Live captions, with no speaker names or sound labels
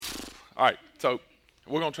All right, so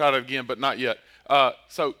we're gonna try that again, but not yet.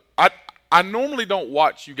 So I normally don't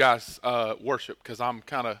watch you guys worship because I'm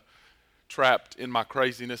kind of trapped in my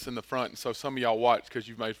craziness in the front, and so some of y'all watch because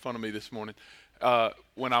you've made fun of me this morning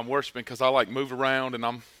when I'm worshiping because I like move around and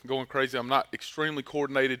I'm going crazy. I'm not extremely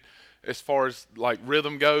coordinated as far as like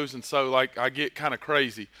rhythm goes, and so like I get kind of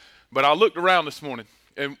crazy. But I looked around this morning,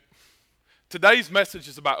 and today's message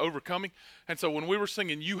is about overcoming. And so when we were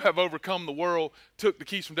singing, "You have overcome the world, took the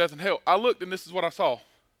keys from death and hell," I looked and this is what I saw.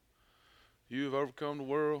 You have overcome the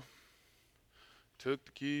world, took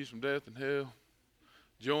the keys from death and hell.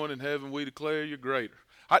 Join in heaven, we declare you greater.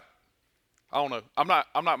 I don't know. I'm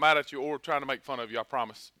not mad at you or trying to make fun of you. I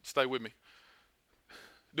promise. Stay with me.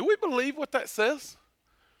 Do we believe what that says?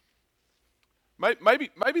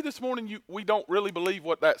 Maybe this morning we don't really believe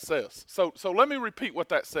what that says. So let me repeat what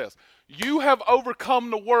that says. You have overcome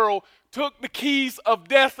the world, took the keys of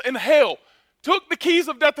death and hell. Took the keys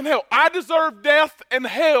of death and hell. I deserve death and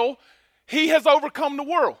hell. He has overcome the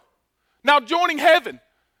world. Now joining heaven,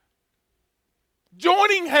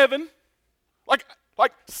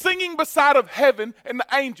 like singing beside of heaven and the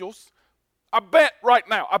angels. I bet right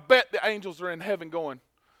now, the angels are in heaven going,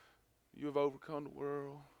 "You have overcome the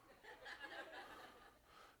world.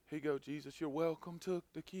 Here you go, Jesus, you're welcome, took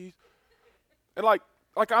the keys." And like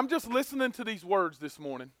I'm just listening to these words this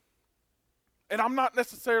morning, and I'm not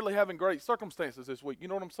necessarily having great circumstances this week. You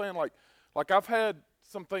know what I'm saying? Like I've had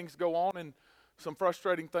some things go on and some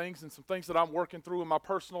frustrating things and some things that I'm working through in my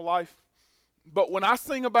personal life. But when I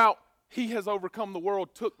sing about He has overcome the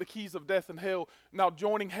world, took the keys of death and hell, now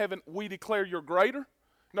joining heaven, we declare you're greater.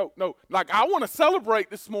 No. Like I want to celebrate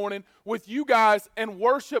this morning with you guys and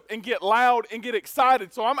worship and get loud and get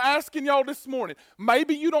excited. So I'm asking y'all this morning,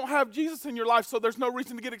 maybe you don't have Jesus in your life, so there's no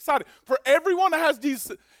reason to get excited. For everyone that has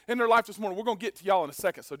Jesus in their life this morning, we're going to get to y'all in a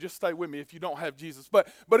second, so just stay with me if you don't have Jesus. But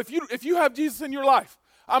if you have Jesus in your life,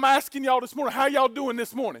 I'm asking y'all this morning, how y'all doing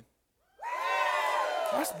this morning?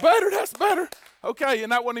 That's better. Okay,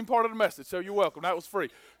 and that wasn't even part of the message, so you're welcome. That was free.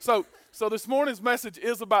 So this morning's message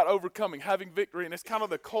is about overcoming, having victory, and it's kind of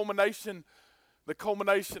the culmination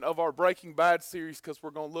of our Breaking Bad series because we're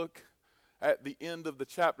going to look at the end of the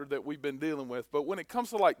chapter that we've been dealing with. But when it comes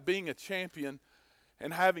to like being a champion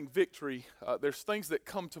and having victory, there's things that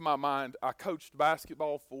come to my mind. I coached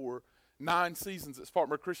basketball for 9 seasons at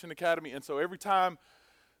Spartanburg Christian Academy, and so every time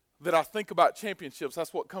that I think about championships,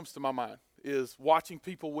 that's what comes to my mind, is watching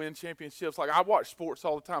people win championships. Like I watch sports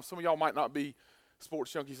all the time. Some of y'all might not be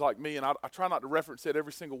sports junkies like me, and I try not to reference it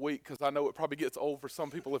every single week because I know it probably gets old for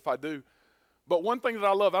some people if I do. But one thing that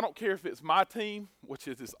I love, I don't care if it's my team, which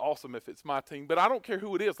is awesome if it's my team, but I don't care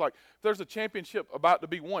who it is. Like if there's a championship about to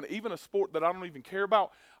be won, even a sport that I don't even care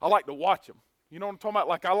about, I like to watch them. You know what I'm talking about?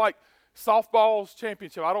 Like I like softball's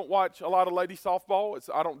championship. I don't watch a lot of lady softball.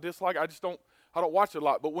 I don't dislike. I don't watch it a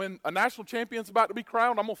lot, but when a national champion's about to be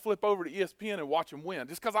crowned, I'm going to flip over to ESPN and watch them win,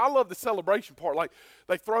 just because I love the celebration part. Like,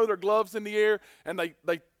 they throw their gloves in the air, and they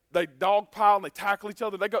dog pile, and they tackle each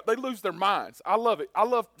other. They lose their minds. I love it. I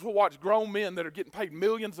love to watch grown men that are getting paid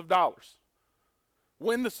millions of dollars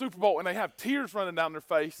win the Super Bowl, and they have tears running down their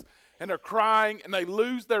face, and they're crying, and they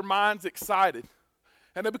lose their minds excited,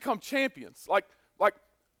 and they become champions. Like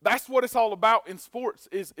that's what it's all about in sports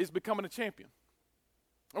is becoming a champion.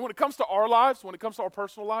 And when it comes to our lives, when it comes to our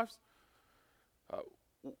personal lives,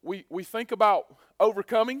 we think about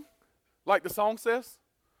overcoming, like the song says,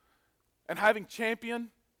 and having champion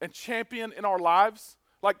in our lives,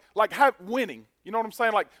 like have winning. You know what I'm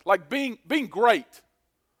saying? Like being great.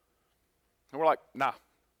 And we're like, nah,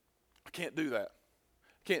 I can't do that.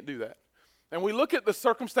 Can't do that. And we look at the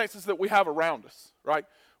circumstances that we have around us, right?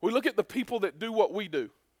 We look at the people that do what we do,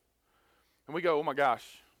 and we go, oh my gosh,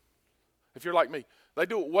 if you're like me, they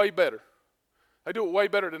do it way better. They do it way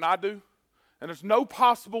better than I do. And there's no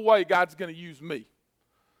possible way God's going to use me.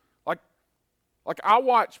 Like I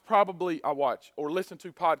watch or listen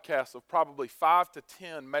to podcasts of probably 5 to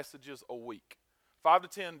 10 messages a week. 5 to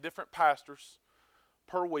 10 different pastors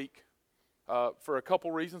per week. For a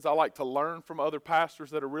couple reasons. I like to learn from other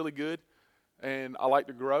pastors that are really good. And I like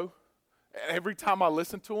to grow. And every time I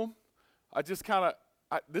listen to them, I just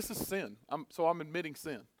this is sin. I'm admitting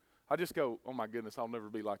sin. I just go, oh my goodness, I'll never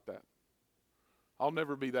be like that. I'll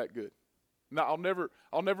never be that good. No, I'll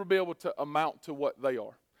never be able to amount to what they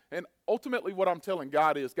are. And ultimately what I'm telling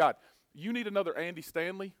God is, God, you need another Andy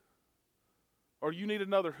Stanley, or you need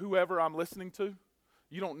another whoever I'm listening to.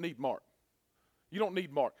 You don't need Mark. You don't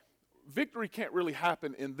need Mark. Victory can't really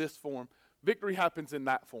happen in this form. Victory happens in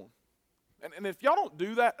that form. And if y'all don't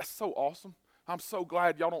do that, that's so awesome. I'm so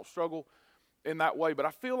glad y'all don't struggle in that way. But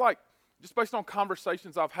I feel like, just based on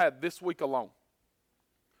conversations I've had this week alone,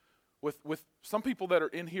 with some people that are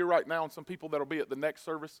in here right now and some people that will be at the next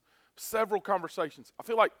service, several conversations. I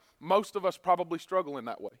feel like most of us probably struggle in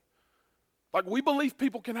that way. Like, we believe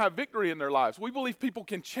people can have victory in their lives. We believe people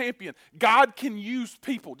can champion. God can use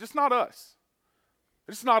people, just not us.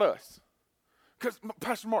 It's not us. Because,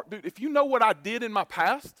 Pastor Mark, dude, if you know what I did in my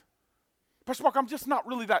past, Pastor Mark, I'm just not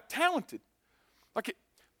really that talented.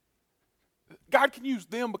 God can use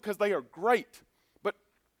them because they are great, but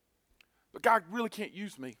God really can't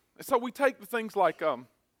use me. And so we take the things like that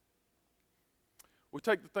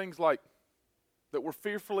we're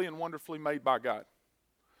fearfully and wonderfully made by God.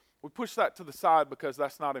 We push that to the side because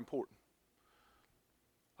that's not important.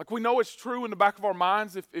 Like, we know it's true in the back of our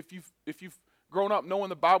minds. If you've grown up knowing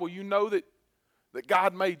the Bible, you know that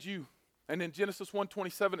God made you. And in Genesis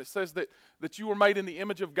 1:27, it says that you were made in the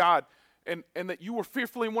image of God and that you were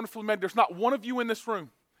fearfully and wonderfully made. There's not one of you in this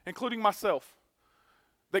room, including myself,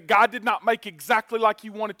 that God did not make exactly like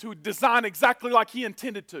He wanted to, design exactly like He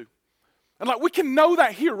intended to. And like, we can know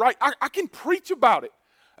that here, right? I can preach about it,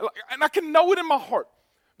 and I can know it in my heart.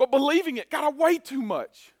 But believing it, God, I weigh too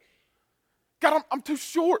much. God, I'm too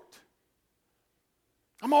short.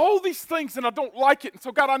 I'm all these things and I don't like it. And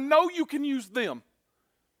so, God, I know you can use them.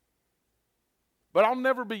 But I'll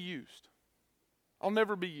never be used. I'll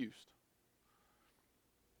never be used.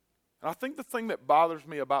 And I think the thing that bothers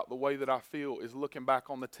me about the way that I feel is looking back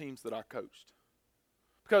on the teams that I coached.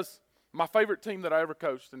 Because my favorite team that I ever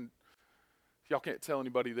coached, and y'all can't tell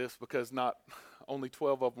anybody this because not only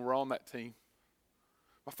 12 of them were on that team.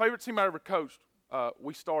 My favorite team I ever coached,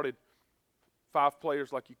 we started 5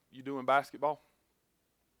 players like you do in basketball.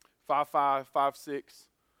 5'5", 5'6",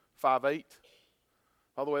 5'8".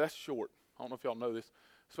 By the way, that's short. I don't know if y'all know this,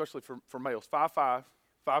 especially for males. 5'5",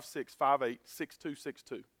 5'6", 5'8", 6'2",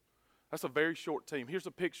 6'2". That's a very short team. Here's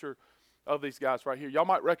a picture of these guys right here. Y'all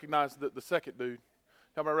might recognize the second dude.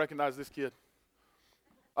 Y'all might recognize this kid.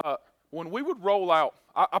 When we would roll out,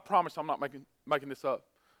 I promise I'm not making this up.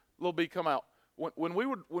 Little B, come out. When we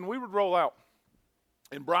would roll out,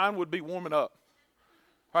 and Brian would be warming up,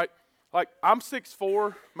 right? Like, I'm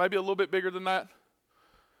 6'4", maybe a little bit bigger than that.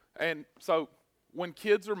 And so when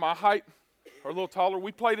kids are my height or a little taller,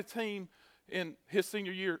 we played a team in his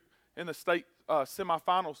senior year in the state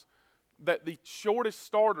semifinals that the shortest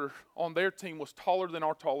starter on their team was taller than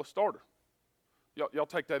our tallest starter. Y'all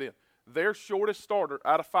take that in. Their shortest starter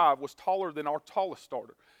out of 5 was taller than our tallest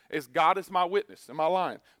starter. As God is my witness, am I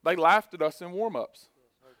lying? They laughed at us in warm-ups.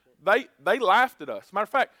 They laughed at us. Matter of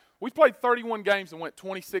fact, we played 31 games and went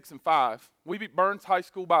 26-5. We beat Burns High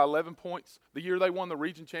School by 11 points the year they won the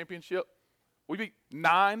region championship. We beat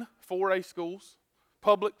 9 4A schools,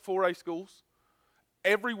 public 4A schools.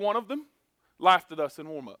 Every one of them laughed at us in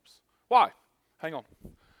warm-ups. Why? Hang on.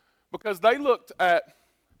 Because they looked at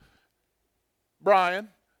Brian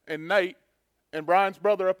and Nate and Brian's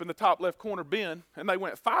brother up in the top left corner, Ben, and they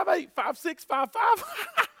went 5'8", 5'6", 5'5".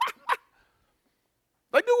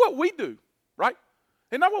 They do what we do, right?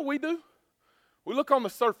 Isn't that what we do? We look on the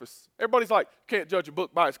surface. Everybody's like, can't judge a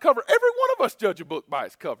book by its cover. Every one of us judge a book by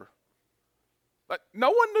its cover. Like,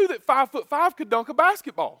 no one knew that 5'5" could dunk a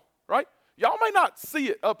basketball, right? Y'all may not see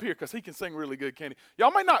it up here because he can sing really good, can't he?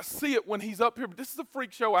 Y'all may not see it when he's up here, but this is a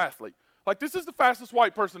freak show athlete. Like, this is the fastest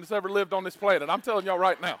white person that's ever lived on this planet. I'm telling y'all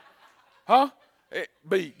right now. Huh?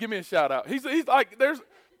 B, give me a shout out. He's like,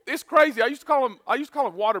 it's crazy. I used to call him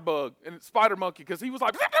Waterbug and Spider Monkey because he was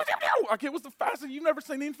like it was the fastest. You've never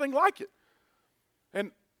seen anything like it.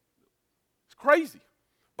 And it's crazy.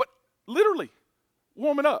 But literally,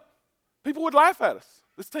 warming up, people would laugh at us.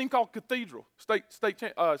 This team called Cathedral, state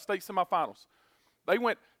semifinals. They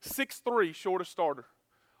went 6'3", shortest starter,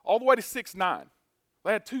 all the way to 6'9".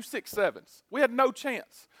 They had 2 6'7s. We had no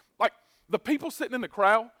chance. Like, the people sitting in the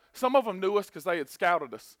crowd, some of them knew us because they had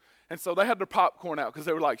scouted us. And so they had their popcorn out because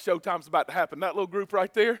they were like, showtime's about to happen. That little group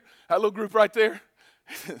right there,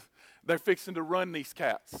 they're fixing to run these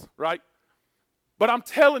cats, right? But I'm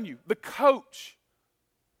telling you, the coach,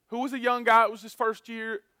 who was a young guy, it was his first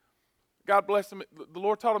year, God bless him, the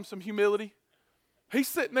Lord taught him some humility. He's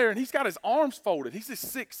sitting there and he's got his arms folded. He's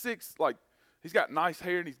just 6'6", like, he's got nice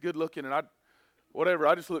hair and he's good looking. And I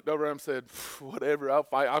just looked over at him and said, whatever, I'll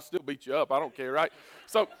fight. I'll still beat you up. I don't care, right?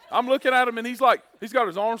 So I'm looking at him, and he's got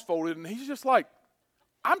his arms folded, and he's just like,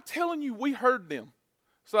 I'm telling you, we heard them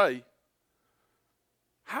say,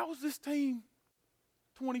 how is this team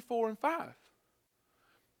 24-5?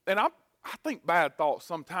 And I think bad thoughts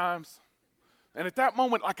sometimes. And at that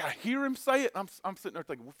moment, like, I hear him say it, I'm sitting there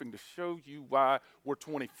thinking, we're finna show you why we're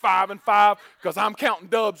 25-5 because I'm counting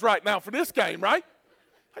dubs right now for this game, right?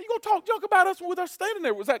 How you going to talk junk about us with us standing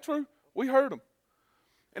there? Was that true? We heard them.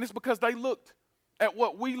 And it's because they looked at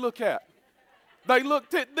what we look at. They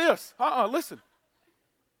looked at this. Listen.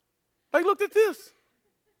 They looked at this.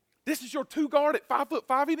 This is your 2 guard at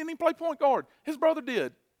 5'5". He didn't even play point guard. His brother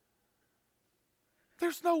did.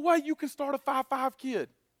 There's no way you can start a 5'5" kid.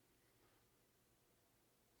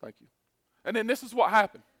 Thank you. And then this is what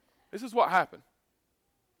happened. This is what happened.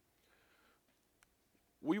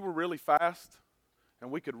 We were really fast,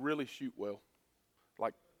 and we could really shoot well.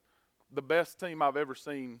 Like the best team I've ever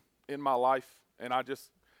seen in my life, and I just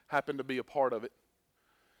happened to be a part of it.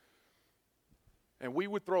 And we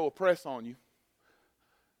would throw a press on you,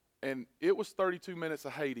 and it was 32 minutes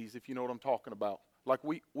of Hades, if you know what I'm talking about. Like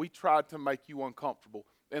we tried to make you uncomfortable.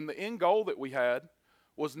 And the end goal that we had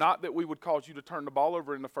was not that we would cause you to turn the ball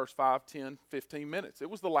over in the first 5, 10, 15 minutes. It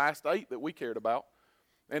was the last 8 that we cared about.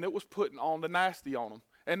 And it was putting on the nasty on them.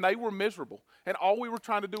 And they were miserable. And all we were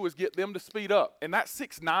trying to do is get them to speed up. And that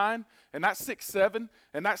 6'9", and that 6'7",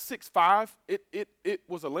 and that 6'5", it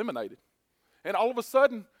was eliminated. And all of a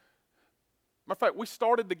sudden, matter of fact, we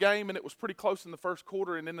started the game and it was pretty close in the first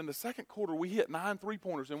quarter. And then in the second quarter, we hit 9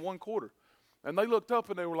 3-pointers in one quarter. And they looked up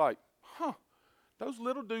and they were like, those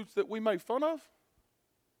little dudes that we made fun of,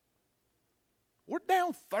 we're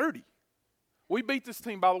down 30. We beat this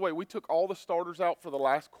team, by the way. We took all the starters out for the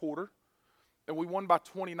last quarter, and we won by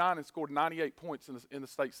 29 and scored 98 points in the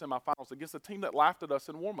state semifinals against a team that laughed at us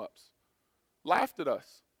in warm-ups. Laughed at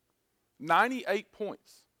us. 98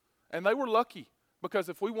 points. And they were lucky, because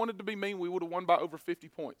if we wanted to be mean, we would have won by over 50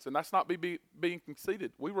 points. And that's not being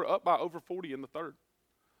conceited. We were up by over 40 in the third.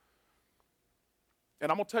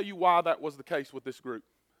 And I'm going to tell you why that was the case with this group.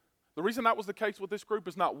 The reason that was the case with this group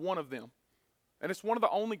is not one of them. And it's one of the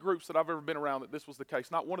only groups that I've ever been around that this was the case.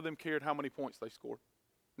 Not one of them cared how many points they scored.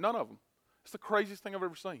 None of them. It's the craziest thing I've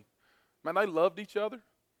ever seen. Man, they loved each other.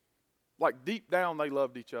 Like deep down, they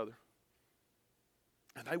loved each other.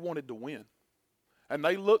 And they wanted to win. And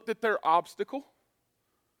they looked at their obstacle.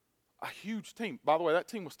 A huge team. By the way, that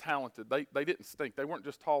team was talented. They didn't stink. They weren't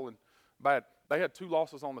just tall and bad. They had 2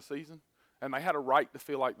 losses on the season. And they had a right to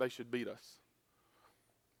feel like they should beat us.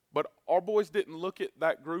 But our boys didn't look at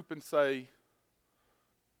that group and say,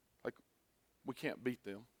 like, we can't beat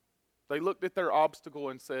them. They looked at their obstacle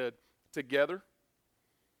and said, together,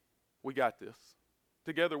 we got this.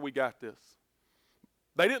 Together, we got this.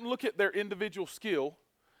 They didn't look at their individual skill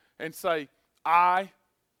and say, I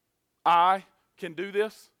can do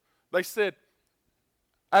this. They said,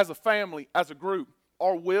 as a family, as a group,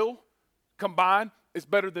 our will combined is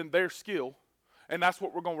better than their skill, and that's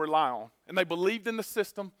what we're going to rely on. And they believed in the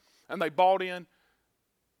system, and they bought in,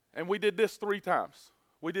 and we did this 3 times.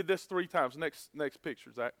 We did this 3 times. Next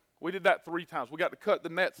picture, Zach. We did that 3 times. We got to cut the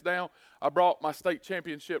nets down. I brought my state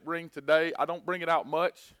championship ring today. I don't bring it out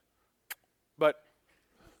much, but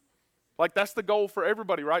like that's the goal for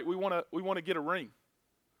everybody, right? We want to get a ring.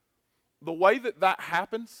 The way that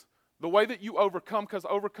happens, the way that you overcome, because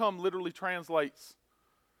overcome literally translates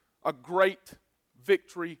a great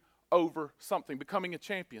victory over something, becoming a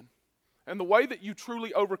champion. And the way that you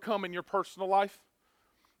truly overcome in your personal life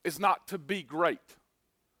is not to be great.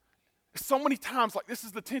 So many times, like this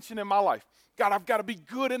is the tension in my life. God, I've got to be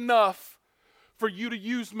good enough for you to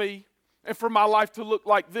use me and for my life to look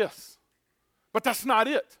like this. But that's not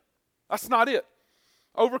it. That's not it.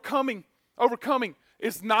 Overcoming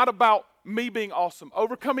is not about me being awesome.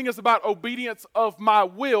 Overcoming is about obedience of my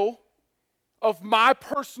will, of my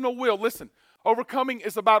personal will. Listen, overcoming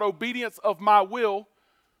is about obedience of my will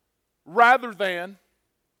rather than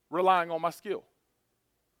relying on my skill.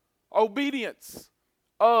 Obedience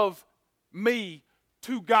of me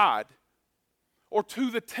to God or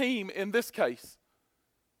to the team in this case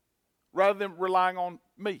rather than relying on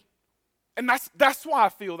me. And that's why I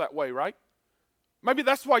feel that way, right? Maybe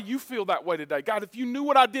that's why you feel that way today. God, if you knew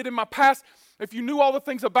what I did in my past, if you knew all the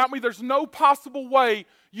things about me, there's no possible way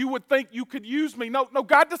you would think you could use me. No,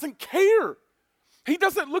 God doesn't care. He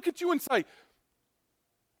doesn't look at you and say,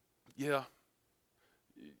 yeah,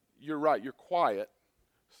 you're right, you're quiet,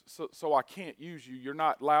 so I can't use you. You're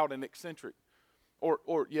not loud and eccentric.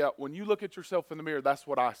 Or yeah, when you look at yourself in the mirror, that's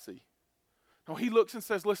what I see. No, he looks and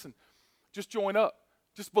says, listen, just join up.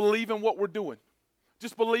 Just believe in what we're doing.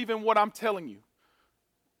 Just believe in what I'm telling you.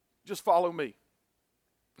 Just follow me.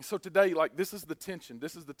 So today, like, this is the tension.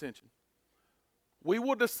 This is the tension. We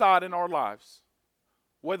will decide in our lives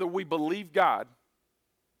whether we believe God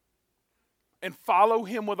and follow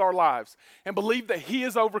him with our lives and believe that he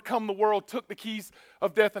has overcome the world, took the keys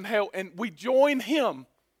of death and hell, and we join him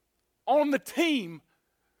on the team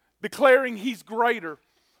declaring he's greater,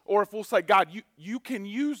 or if we'll say, God, you can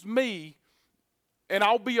use me and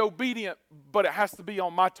I'll be obedient, but it has to be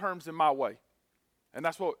on my terms and my way. And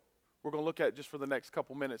that's what we're going to look at just for the next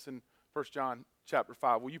couple minutes in 1 John chapter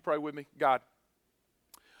 5. Will you pray with me? God,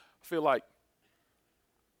 I feel like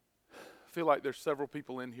there's several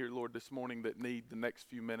people in here, Lord, this morning that need the next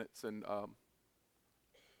few minutes, and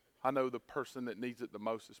I know the person that needs it the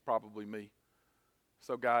most is probably me.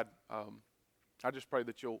 So God, I just pray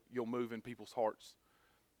that you'll move in people's hearts,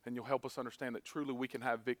 and you'll help us understand that truly we can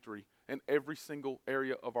have victory in every single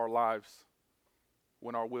area of our lives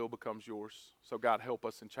when our will becomes yours. So God, help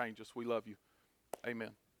us and change us. We love you. Amen.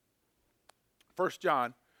 1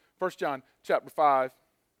 John chapter 5,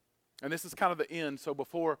 and this is kind of the end. So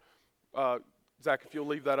before, Zach, if you'll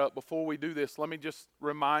leave that up, before we do this, let me just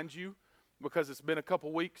remind you, because it's been a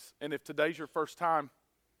couple weeks, and if today's your first time,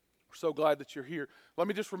 we're so glad that you're here. Let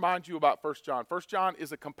me just remind you about 1 John. 1 John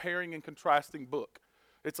is a comparing and contrasting book.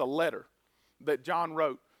 It's a letter that John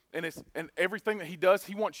wrote, and everything that he does,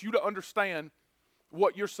 he wants you to understand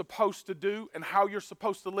what you're supposed to do and how you're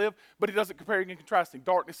supposed to live, but he does it comparing and contrasting,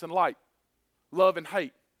 darkness and light, love and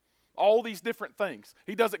hate, all these different things.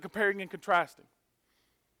 He does it comparing and contrasting.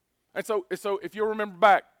 And so if you remember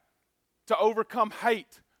back, to overcome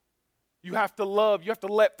hate, you have to love. You have to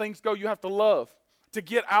let things go. You have to love. To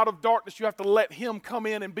get out of darkness, you have to let him come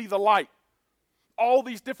in and be the light. All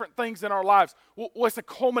these different things in our lives. Well, it's a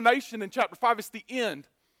culmination in chapter 5. It's the end.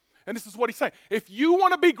 And this is what he's saying. If you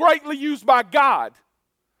want to be greatly used by God,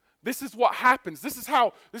 this is what happens. This is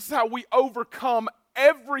how we overcome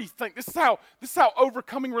everything. This is how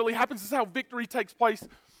overcoming really happens. This is how victory takes place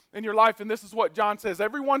in your life. And this is what John says.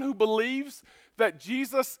 Everyone who believes that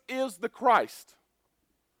Jesus is the Christ,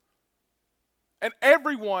 and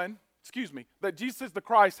that Jesus is the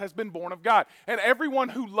Christ has been born of God. And everyone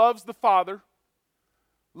who loves the Father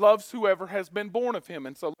loves whoever has been born of him.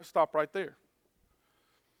 And so let's stop right there.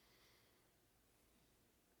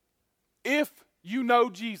 If you know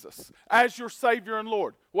Jesus as your Savior and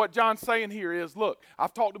Lord, what John's saying here is, look,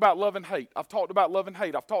 I've talked about love and hate. I've talked about love and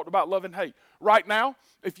hate. I've talked about love and hate. Right now,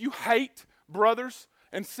 if you hate brothers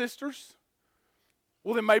and sisters,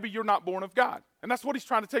 well, then maybe you're not born of God. And that's what he's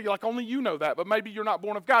trying to tell you, like only you know that, but maybe you're not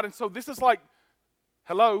born of God. And so this is like,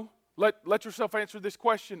 hello, let yourself answer this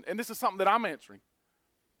question, and this is something that I'm answering.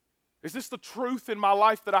 Is this the truth in my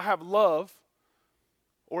life that I have love,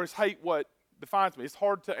 or is hate what defines me? It's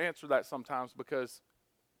hard to answer that sometimes because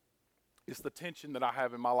it's the tension that I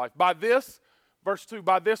have in my life. By this, verse 2,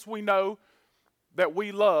 by this we know that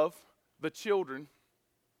we love the children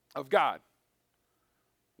of God,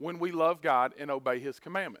 when we love God and obey his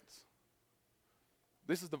commandments.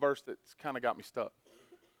 This is the verse that's kind of got me stuck.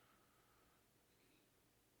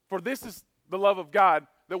 For this is the love of God,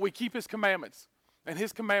 that we keep his commandments. And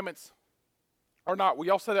his commandments are not, will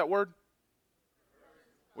y'all say that word?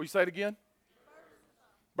 Will you say it again?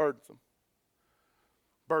 Burdensome.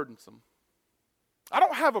 Burdensome. I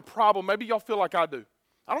don't have a problem, maybe y'all feel like I do.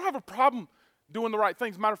 I don't have a problem doing the right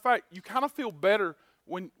things. Matter of fact, you kind of feel better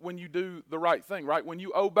when you do the right thing, right? When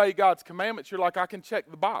you obey God's commandments, you're like, I can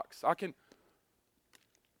check the box. I can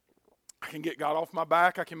get God off my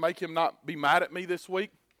back. I can make him not be mad at me this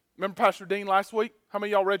week. Remember Pastor Dean last week? How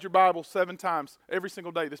many of y'all read your Bible 7 times every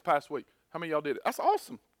single day this past week? How many of y'all did it? That's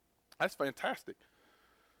awesome. That's fantastic.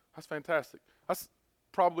 That's fantastic. That's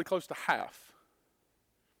probably close to half.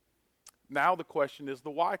 Now the question is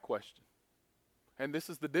the why question. And this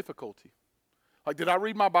is the difficulty. Like, did I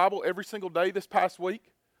read my Bible every single day this past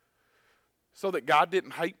week so that God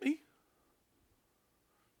didn't hate me?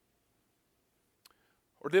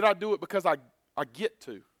 Or did I do it because I get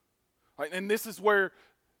to? And this is where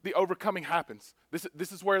the overcoming happens. This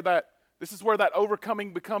is where that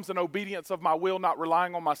overcoming becomes an obedience of my will, not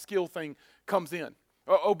relying on my skill thing comes in.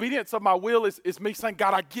 Obedience of my will is me saying,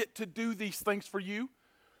 God, I get to do these things for you.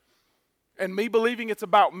 And me believing it's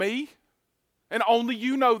about me, and only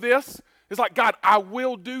you know this. It's like, God, I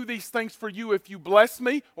will do these things for you if you bless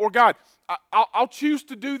me. Or God, I'll choose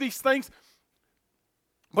to do these things,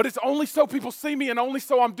 but it's only so people see me and only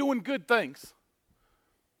so I'm doing good things.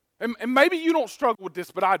 And maybe you don't struggle with this,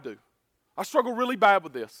 but I do. I struggle really bad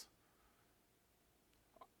with this.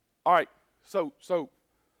 All right, so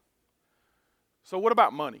what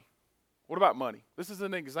about money? What about money? This is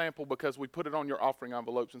an example because we put it on your offering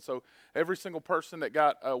envelopes. And so every single person that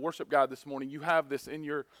got worship God this morning, you have this in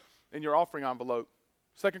your offering envelope.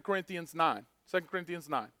 2 Corinthians 9. 2 Corinthians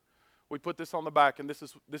 9. We put this on the back, and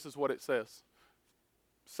this is what it says.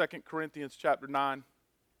 2 Corinthians chapter 9.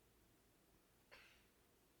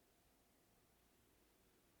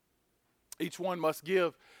 Each one must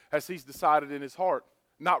give as he's decided in his heart,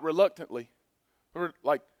 not reluctantly. Or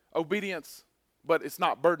like obedience, but it's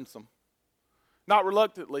not burdensome. Not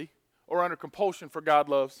reluctantly or under compulsion, for God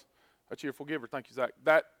loves a cheerful giver. Thank you, Zach.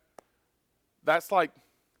 That that's like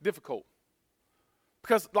difficult.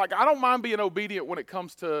 Because like I don't mind being obedient when it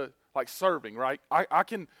comes to like serving, right?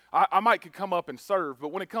 I might could come up and serve,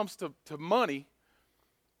 but when it comes to money,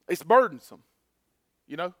 it's burdensome.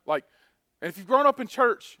 You know, like, and if you've grown up in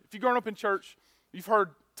church, you've heard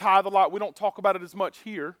tithe a lot. We don't talk about it as much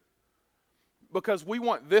here because we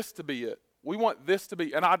want this to be it. We want this to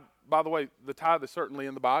be, and by the way, the tithe is certainly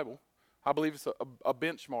in the Bible. I believe it's a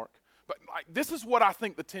benchmark. But like, this is what I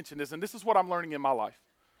think the tension is, and this is what I'm learning in my life.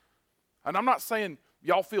 And I'm not saying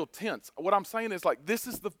y'all feel tense. What I'm saying is like this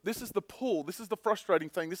is the pull. This is the frustrating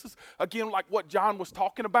thing. This is, again, like what John was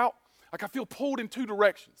talking about. Like I feel pulled in two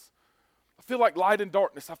directions. I feel like light and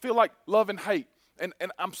darkness. I feel like love and hate. And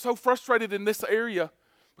I'm so frustrated in this area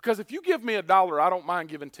because if you give me $1, I don't mind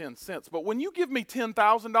giving 10 cents. But when you give me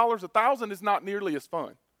 $10,000, 1,000 is not nearly as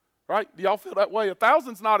fun, right? Do y'all feel that way?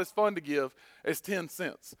 1,000's not as fun to give as 10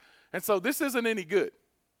 cents. And so this isn't any good.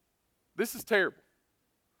 This is terrible.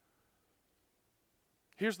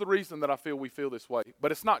 Here's the reason that I feel we feel this way.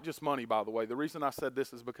 But it's not just money, by the way. The reason I said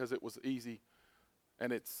this is because it was easy,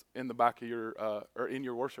 and it's in the back of your, or in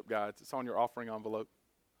your worship guides. It's on your offering envelope.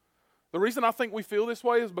 The reason I think we feel this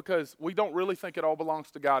way is because we don't really think it all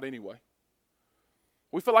belongs to God anyway.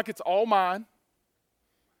 We feel like it's all mine.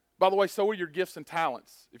 By the way, so are your gifts and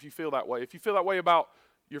talents, if you feel that way. If you feel that way about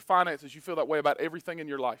your finances, you feel that way about everything in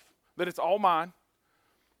your life. That it's all mine.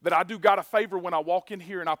 That I do God a favor when I walk in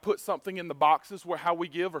here and I put something in the boxes where how we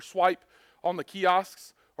give or swipe on the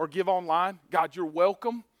kiosks or give online. God, you're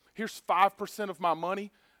welcome. Here's 5% of my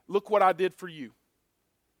money. Look what I did for you.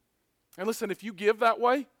 And listen, if you give that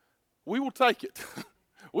way, we will take it.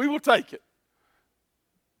 We will take it.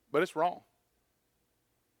 But it's wrong.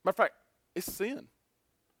 Matter of fact, it's sin.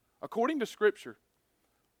 According to Scripture,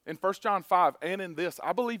 in 1 John 5 and in this,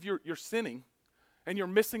 I believe you're sinning and you're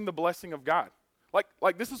missing the blessing of God.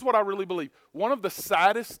 Like this is what I really believe. One of the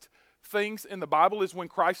saddest things in the Bible is when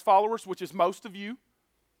Christ followers, which is most of you,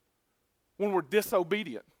 when we're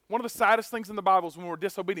disobedient. One of the saddest things in the Bible is when we're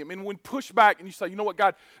disobedient. I mean, when push back and you say, you know what,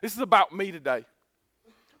 God, this is about me today.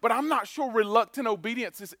 But I'm not sure reluctant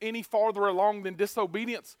obedience is any farther along than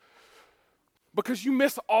disobedience because you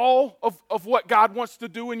miss all of what God wants to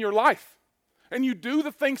do in your life. And you do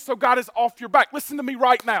the things so God is off your back. Listen to me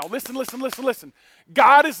right now. Listen.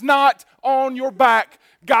 God is not on your back.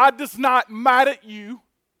 God does not mad at you.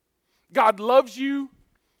 God loves you.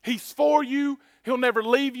 He's for you. He'll never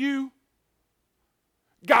leave you.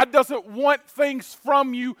 God doesn't want things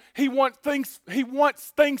from you. He wants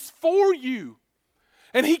things for you.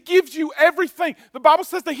 And He gives you everything. The Bible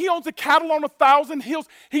says that He owns a cattle on 1,000 hills.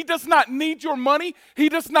 He does not need your money. He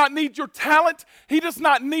does not need your talent. He does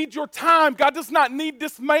not need your time. God does not need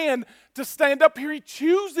this man to stand up here. He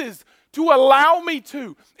chooses to allow me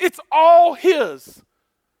to. It's all His.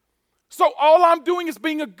 So all I'm doing is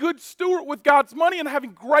being a good steward with God's money and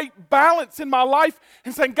having great balance in my life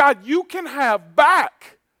and saying, God, you can have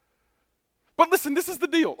back. But listen, this is the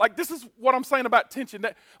deal. Like, this is what I'm saying about tension.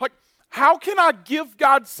 That, like, how can I give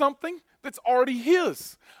God something that's already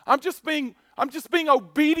His? I'm just being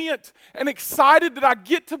obedient and excited that I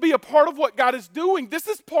get to be a part of what God is doing. This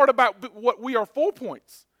is part about what we are 4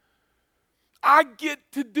 points. I get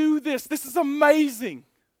to do this. This is amazing.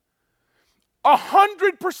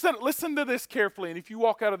 100%, listen to this carefully, and if you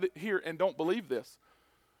walk out of here and don't believe this,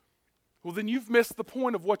 well, then you've missed the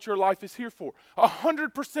point of what your life is here for.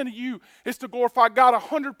 100% of you is to glorify God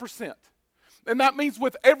 100%. And that means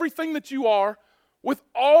with everything that you are, with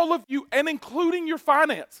all of you, and including your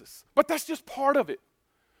finances. But that's just part of it.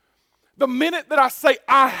 The minute that I say,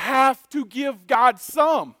 I have to give God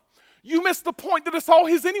some, you miss the point that it's all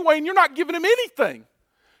His anyway, and you're not giving Him anything.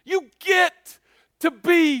 You get to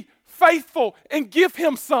be faithful and give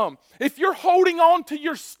Him some. If you're holding on to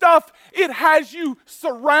your stuff, it has you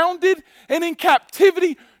surrounded and in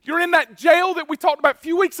captivity. You're in that jail that we talked about a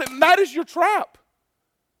few weeks ago, and that is your trap.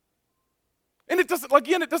 And it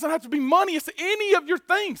doesn't have to be money. It's any of your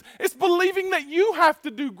things. It's believing that you have to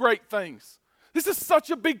do great things. This is such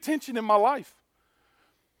a big tension in my life.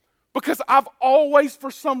 Because I've always, for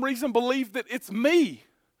some reason, believed that it's me.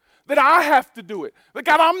 That I have to do it. That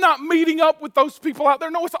God, I'm not meeting up with those people out there.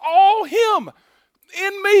 No, it's all Him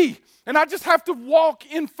in me. And I just have to walk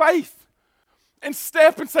in faith and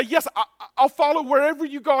step and say, yes, I'll follow wherever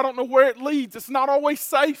you go. I don't know where it leads. It's not always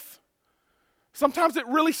safe. Sometimes it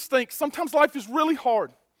really stinks. Sometimes life is really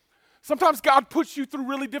hard. Sometimes God puts you through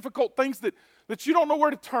really difficult things that you don't know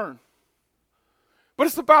where to turn. But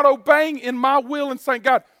it's about obeying in my will and saying,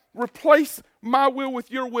 God, replace my will with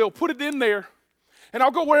your will. Put it in there. And I'll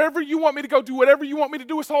go wherever you want me to go. Do whatever you want me to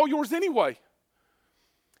do. It's all yours anyway.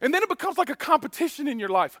 And then it becomes like a competition in your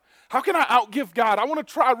life. How can I outgive God? I want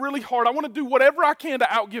to try really hard. I want to do whatever I can to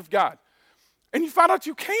outgive God. And you find out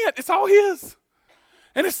you can't. It's all His.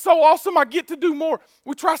 And it's so awesome. I get to do more.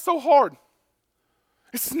 We try so hard.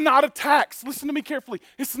 It's not a tax. Listen to me carefully.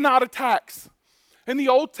 It's not a tax. In the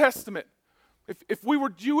Old Testament, if we were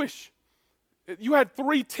Jewish, you had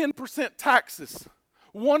 10% taxes.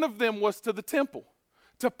 One of them was to the temple,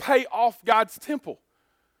 to pay off God's temple.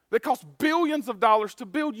 That cost billions of dollars to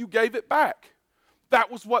build. You gave it back.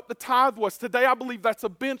 That was what the tithe was. Today, I believe that's a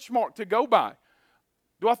benchmark to go by.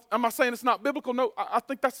 Am I saying it's not biblical? No, I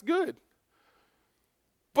think that's good.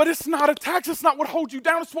 But it's not a tax. It's not what holds you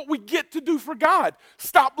down. It's what we get to do for God.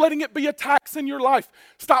 Stop letting it be a tax in your life.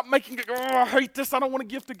 Stop making it, I hate this. I don't want to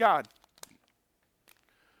give to God.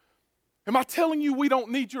 Am I telling you we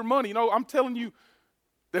don't need your money? No, I'm telling you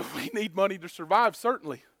that we need money to survive,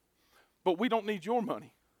 certainly. But we don't need your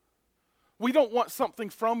money. We don't want something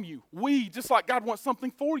from you. We, just like God, wants something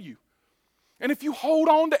for you. And if you hold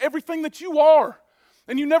on to everything that you are,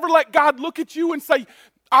 and you never let God look at you and say,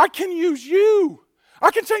 I can use you. I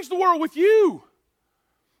can change the world with you.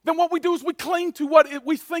 Then what we do is we cling to what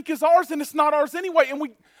we think is ours, and it's not ours anyway. And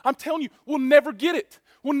I'm telling you, we'll never get it.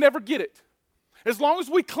 We'll never get it. As long as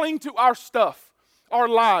we cling to our stuff, our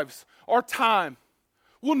lives, our time,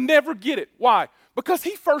 we'll never get it. Why? Because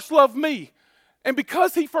He first loved me. And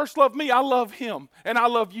because He first loved me, I love Him, and I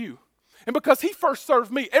love you. And because He first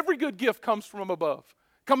served me, every good gift comes from above,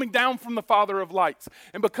 coming down from the Father of lights.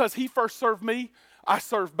 And because He first served me, I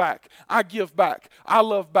serve back. I give back. I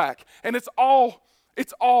love back. And it's all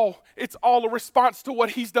a response to what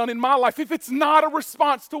He's done in my life. If it's not a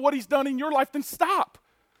response to what He's done in your life, then stop.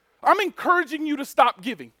 I'm encouraging you to stop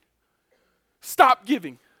giving. Stop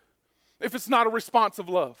giving if it's not a response of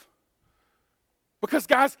love. Because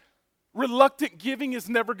guys, reluctant giving is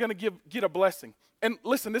never going to get a blessing. And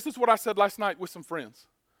listen, this is what I said last night with some friends.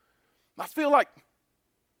 I feel like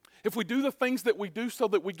if we do the things that we do so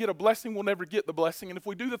that we get a blessing, we'll never get the blessing. And if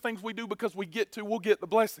we do the things we do because we get to, we'll get the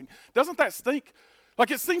blessing. Doesn't that stink?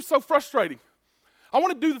 Like, it seems so frustrating. I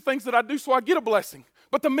want to do the things that I do so I get a blessing.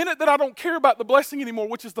 But the minute that I don't care about the blessing anymore,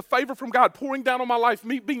 which is the favor from God pouring down on my life,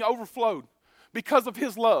 me being overflowed because of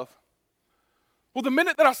His love. Well, the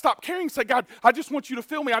minute that I stop caring and say, God, I just want you to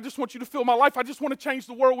fill me. I just want you to fill my life. I just want to change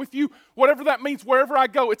the world with you. Whatever that means, wherever I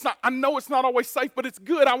go. I know it's not always safe, but it's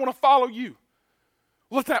good. I want to follow you.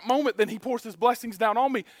 Well, at that moment, then He pours His blessings down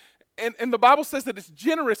on me. And the Bible says that it's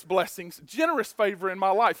generous blessings, generous favor in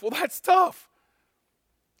my life. Well, that's tough.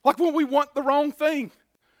 Like when we want the wrong thing.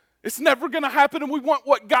 It's never going to happen, and we want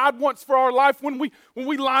what God wants for our life. When we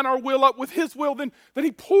line our will up with His will, then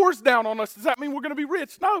He pours down on us. Does that mean we're going to be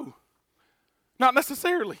rich? No. Not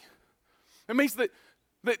necessarily. It means that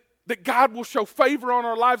God will show favor on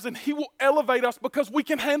our lives, and He will elevate us because we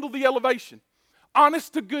can handle the elevation.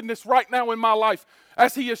 Honest to goodness, right now in my life,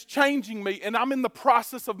 as He is changing me, and I'm in the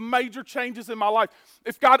process of major changes in my life,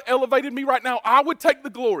 if God elevated me right now, I would take the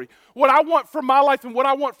glory. What I want for my life and what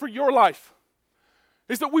I want for your life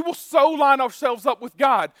is that we will so line ourselves up with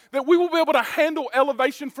God that we will be able to handle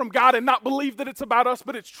elevation from God and not believe that it's about us,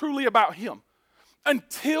 but it's truly about Him.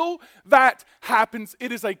 Until that happens,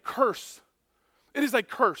 it is a curse. It is a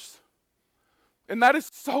curse. And that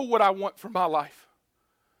is so what I want for my life.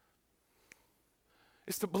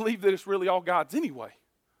 Is to believe that it's really all God's anyway.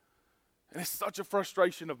 And it's such a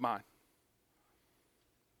frustration of mine.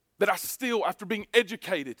 That I still, after being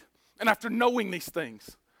educated and after knowing these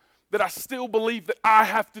things, that I still believe that I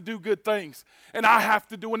have to do good things and I have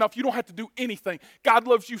to do enough. You don't have to do anything. God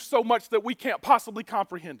loves you so much that we can't possibly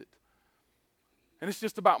comprehend it. And it's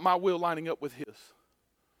just about my will lining up with His.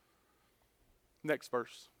 Next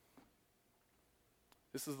verse.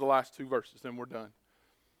 This is the last two verses, then we're done.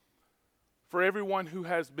 For everyone who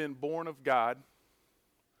has been born of God,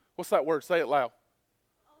 what's that word? Say it loud.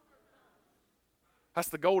 That's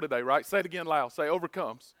the goal today, right? Say it again loud. Say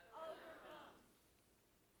overcomes.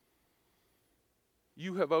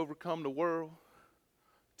 You have overcome the world,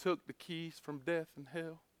 took the keys from death and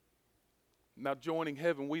hell. Now joining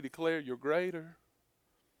heaven, we declare you're greater.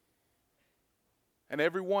 And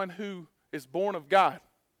everyone who is born of God,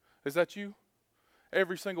 is that you?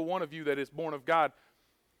 Every single one of you that is born of God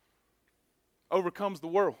overcomes the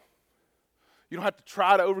world. You don't have to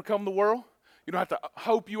try to overcome the world. You don't have to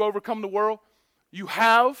hope you overcome the world. You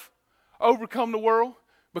have overcome the world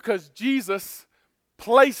because Jesus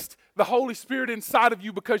placed the Holy Spirit inside of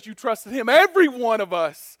you because you trusted Him. Every one of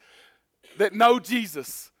us that know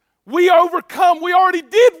Jesus, we overcome. We already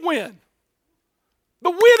did win.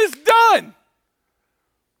 The win is done.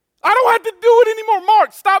 I don't have to do it anymore.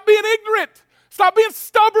 Mark, stop being ignorant. Stop being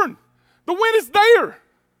stubborn. The win is there.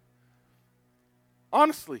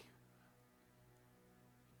 honestly,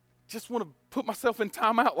 just want to put myself in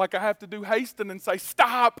timeout like I have to do Haston and say,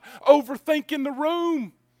 stop overthinking the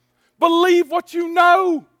room. Believe what you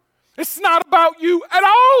know. It's not about you at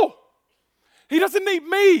all. He doesn't need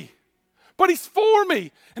me, but he's for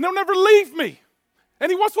me, and he'll never leave me. And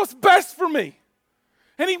he wants what's best for me.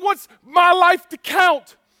 And he wants my life to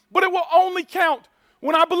count, but it will only count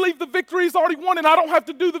when I believe the victory is already won and I don't have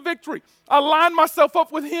to do the victory. I line myself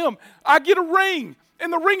up with him. I get a ring,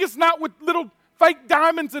 and the ring is not with little fake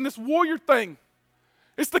diamonds and this warrior thing.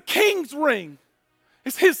 It's the king's ring.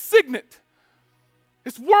 It's his signet.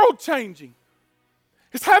 It's world-changing.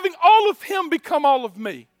 It's having all of him become all of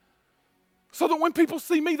me. So that when people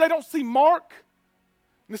see me, they don't see Mark,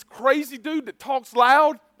 this crazy dude that talks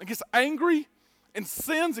loud and gets angry and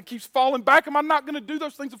sins and keeps falling back. Am I not going to do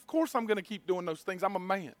those things? Of course I'm going to keep doing those things. I'm a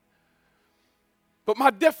man. But my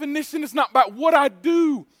definition is not about what I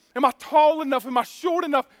do. Am I tall enough? Am I short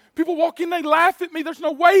enough? People walk in, they laugh at me. There's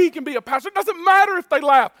no way he can be a pastor. It doesn't matter if they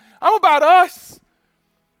laugh. I'm about us.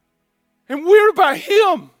 And we're about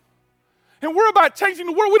him. And we're about changing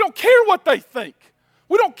the world. We don't care what they think.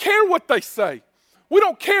 We don't care what they say. We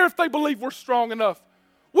don't care if they believe we're strong enough.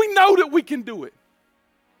 We know that we can do it.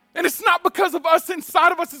 And it's not because of us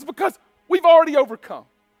inside of us. It's because we've already overcome.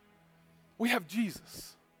 We have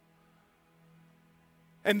Jesus.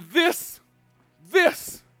 And this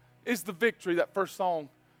is the victory, that first song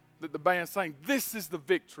that the band sang. This is the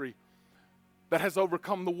victory that has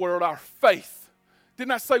overcome the world, our faith.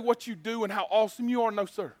 Didn't I say what you do and how awesome you are? No,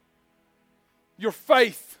 sir. Your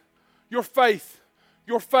faith, your faith,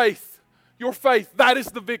 your faith, your faith, that is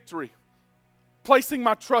the victory. Placing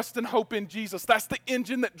my trust and hope in Jesus. That's the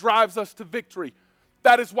engine that drives us to victory.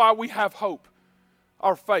 That is why we have hope.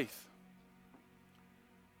 Our faith.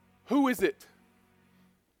 Who is it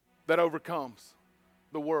that overcomes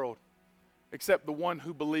the world except the one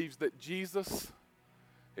who believes that Jesus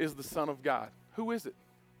is the Son of God? Who is it?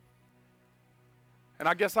 And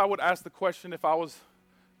I guess I would ask the question if I was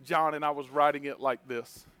John and I was writing it like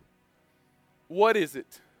this. What is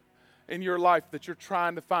it in your life that you're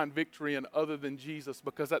trying to find victory in other than Jesus?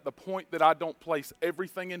 Because at the point that I don't place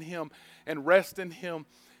everything in him and rest in him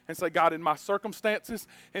and say, God, in my circumstances,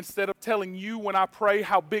 instead of telling you when I pray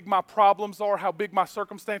how big my problems are, how big my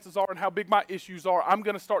circumstances are, and how big my issues are, I'm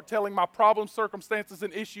going to start telling my problems, circumstances,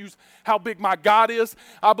 and issues how big my God is.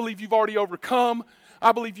 I believe you've already overcome.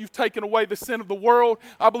 I believe you've taken away the sin of the world.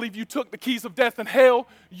 I believe you took the keys of death and hell.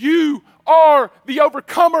 You are the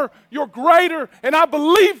overcomer. You're greater. And I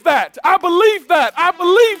believe that. I believe that. I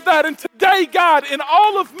believe that. And today, God, in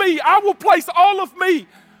all of me, I will place all of me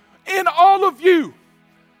in all of you.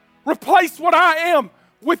 Replace what I am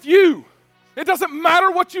with you. It doesn't matter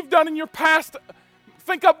what you've done in your past.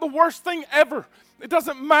 Think up the worst thing ever. It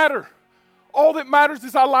doesn't matter. All that matters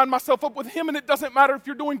is I line myself up with him, and it doesn't matter if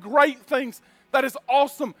you're doing great things. That is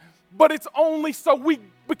awesome, but it's only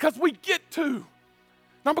because we get to,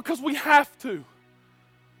 not because we have to.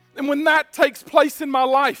 And when that takes place in my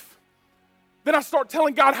life, then I start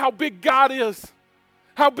telling God how big God is,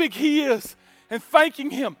 how big he is, and thanking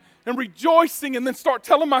him and rejoicing, and then start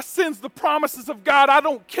telling my sins the promises of God. I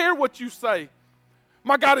don't care what you say.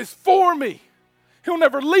 My God is for me. He'll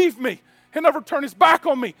never leave me. He'll never turn his back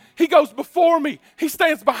on me. He goes before me. He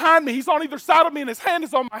stands behind me. He's on either side of me, and his hand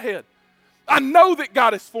is on my head. I know that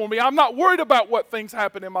God is for me. I'm not worried about what things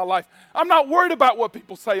happen in my life. I'm not worried about what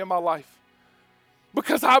people say in my life.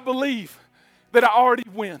 Because I believe that I already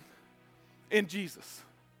win in Jesus.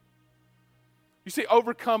 You see,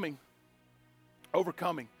 overcoming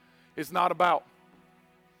is not about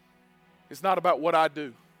what I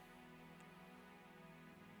do.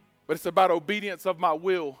 But it's about obedience of my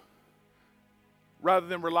will rather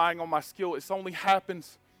than relying on my skill. It only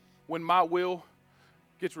happens when my will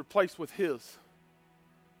gets replaced with his.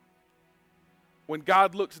 When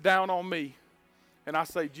God looks down on me and I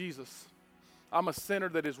say, Jesus, I'm a sinner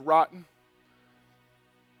that is rotten.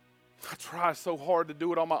 I try so hard to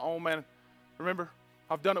do it on my own, man. Remember,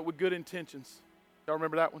 I've done it with good intentions. Y'all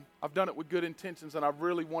remember that one? I've done it with good intentions, and I've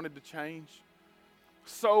really wanted to change.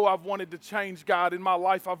 So I've wanted to change, God, in my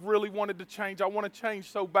life. I've really wanted to change. I want to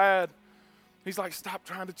change so bad. He's like, stop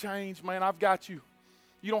trying to change, man. I've got you.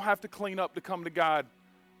 You don't have to clean up to come to God.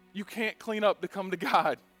 You can't clean up to come to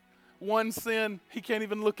God. One sin, he can't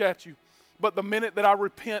even look at you. But the minute that I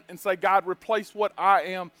repent and say, God, replace what I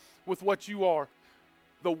am with what you are,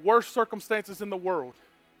 the worst circumstances in the world,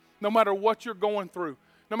 no matter what you're going through,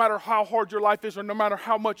 no matter how hard your life is, or no matter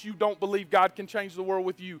how much you don't believe God can change the world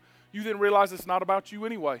with you, you then realize it's not about you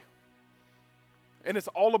anyway. And it's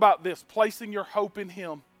all about this, placing your hope in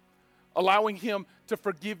him, allowing him to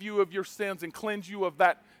forgive you of your sins and cleanse you of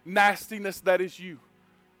that nastiness that is you.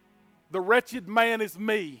 The wretched man is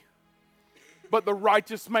me, but the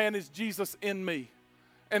righteous man is Jesus in me.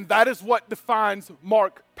 And that is what defines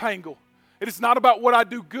Mark Pangle. It is not about what I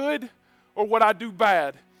do good or what I do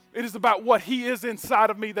bad. It is about what he is inside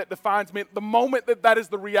of me that defines me. The moment that that is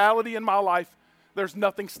the reality in my life, there's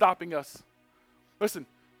nothing stopping us. Listen,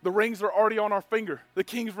 the rings are already on our finger. The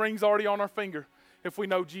king's ring's already on our finger if we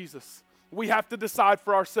know Jesus. We have to decide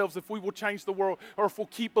for ourselves if we will change the world or if we'll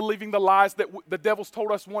keep believing the lies that the devil's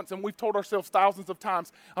told us once and we've told ourselves thousands of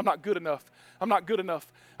times. I'm not good enough. I'm not good enough.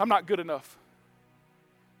 I'm not good enough.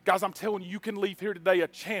 Guys, I'm telling you, you can leave here today a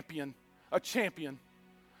champion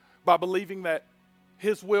by believing that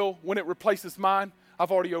his will, when it replaces mine,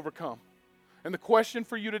 I've already overcome. And the question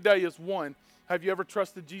for you today is, one, have you ever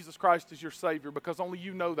trusted Jesus Christ as your Savior? Because only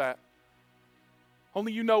you know that.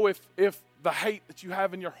 Only you know if the hate that you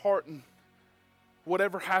have in your heart and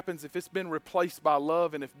whatever happens, if it's been replaced by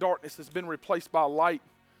love and if darkness has been replaced by light,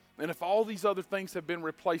 and if all these other things have been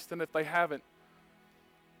replaced and if they haven't,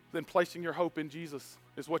 then placing your hope in Jesus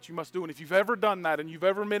is what you must do. And if you've ever done that and you've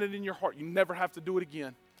ever meant it in your heart, you never have to do it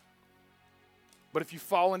again. But if you've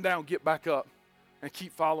fallen down, get back up and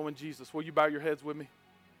keep following Jesus. Will you bow your heads with me?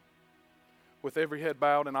 With every head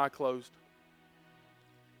bowed and eye closed.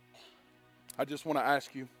 I just want to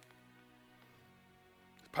ask you,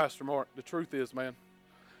 Pastor Mark, the truth is, man,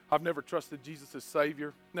 I've never trusted Jesus as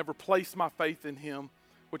Savior, never placed my faith in him,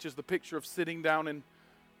 which is the picture of sitting down in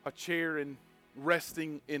a chair and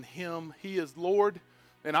resting in him. He is Lord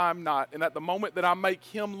and I'm not. And at the moment that I make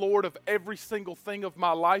him Lord of every single thing of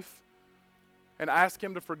my life and ask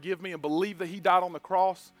him to forgive me and believe that he died on the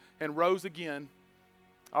cross and rose again,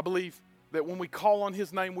 I believe that when we call on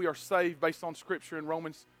his name, we are saved based on Scripture in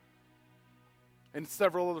Romans and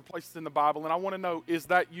several other places in the Bible. And I want to know, is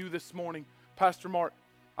that you this morning? Pastor Mark,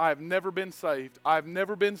 I have never been saved. I have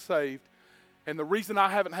never been saved. And the reason I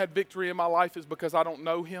haven't had victory in my life is because I don't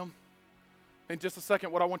know him. In just a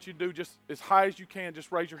second, what I want you to do, just as high as you can,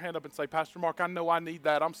 just raise your hand up and say, Pastor Mark, I know I need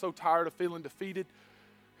that. I'm so tired of feeling defeated.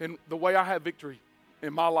 And the way I have victory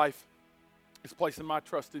in my life is placing my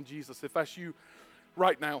trust in Jesus. If that's you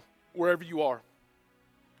right now, wherever you are,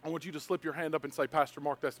 I want you to slip your hand up and say, Pastor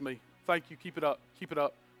Mark, that's me. Thank you. Keep it up. Keep it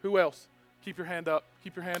up. Who else? Keep your hand up.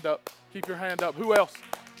 Keep your hand up. Keep your hand up. Who else?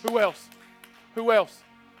 Who else? Who else?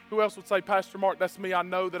 Who else would say, Pastor Mark, that's me. I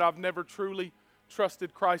know that I've never truly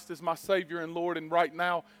trusted Christ as my Savior and Lord, and right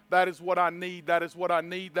now, that is what I need. That is what I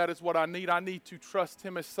need. That is what I need. I need to trust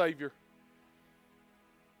him as Savior.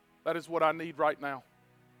 That is what I need right now.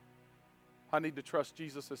 I need to trust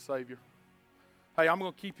Jesus as Savior. Hey, I'm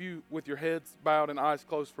going to keep you with your heads bowed and eyes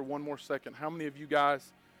closed for one more second. How many of you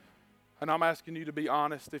guys, and I'm asking you to be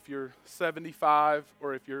honest, if you're 75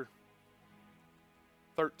 or if you're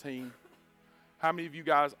 13, how many of you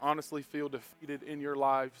guys honestly feel defeated in your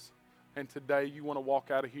lives and today you want to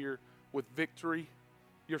walk out of here with victory?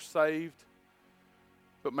 You're saved,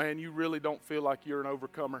 but man, you really don't feel like you're an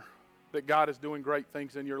overcomer, that God is doing great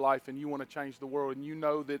things in your life and you want to change the world, and you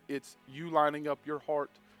know that it's you lining up your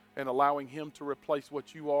heart and allowing him to replace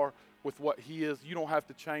what you are with what he is. You don't have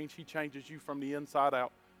to change. He changes you from the inside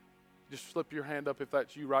out. Just slip your hand up if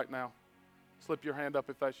that's you right now. Slip your hand up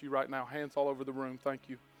if that's you right now. Hands all over the room. Thank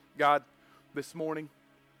you. God, this morning,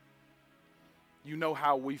 you know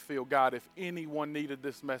how we feel. God, if anyone needed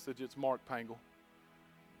this message, it's Mark Pangle.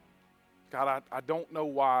 God, I don't know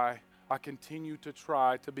why I continue to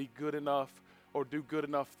try to be good enough or do good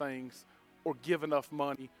enough things or give enough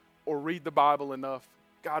money or read the Bible enough.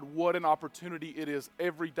 God, what an opportunity it is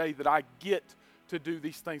every day that I get to do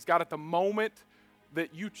these things. God, at the moment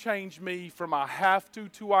that you change me from I have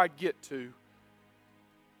to I get to,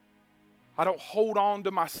 I don't hold on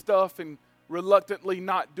to my stuff and reluctantly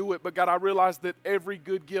not do it. But God, I realize that every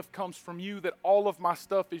good gift comes from you, that all of my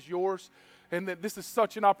stuff is yours, and that this is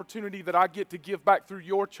such an opportunity that I get to give back through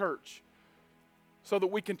your church so that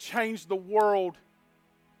we can change the world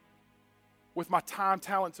with my time,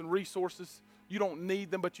 talents, and resources. You don't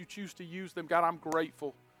need them, but you choose to use them. God, I'm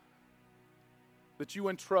grateful that you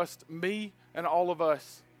entrust me and all of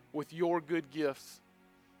us with your good gifts.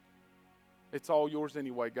 It's all yours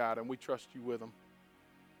anyway, God, and we trust you with them.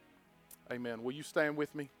 Amen. Will you stand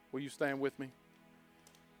with me? Will you stand with me?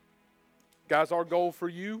 Guys, our goal for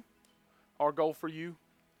you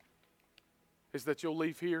is that you'll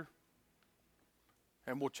leave here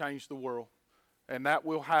and we'll change the world. And that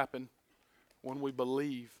will happen when we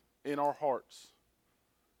believe in our hearts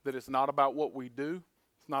that it's not about what we do,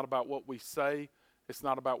 it's not about what we say, it's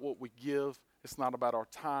not about what we give, it's not about our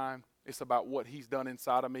time, it's about what he's done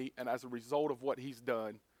inside of me. And as a result of what he's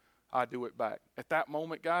done, I do it back. At that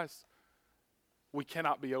moment, guys, we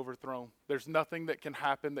cannot be overthrown. There's nothing that can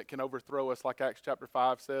happen that can overthrow us, like Acts chapter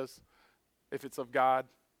 5 says. If it's of God,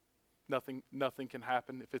 nothing can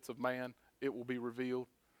happen. If it's of man, it will be revealed.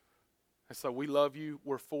 And so we love you,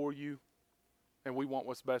 we're for you, and we want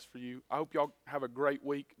what's best for you. I hope y'all have a great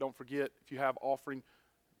week. Don't forget, if you have offering,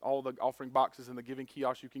 all the offering boxes in the giving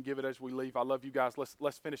kiosk, you can give it as we leave. I love you guys.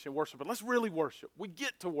 Let's finish in worship, but let's really worship. We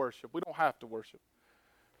get to worship. We don't have to worship.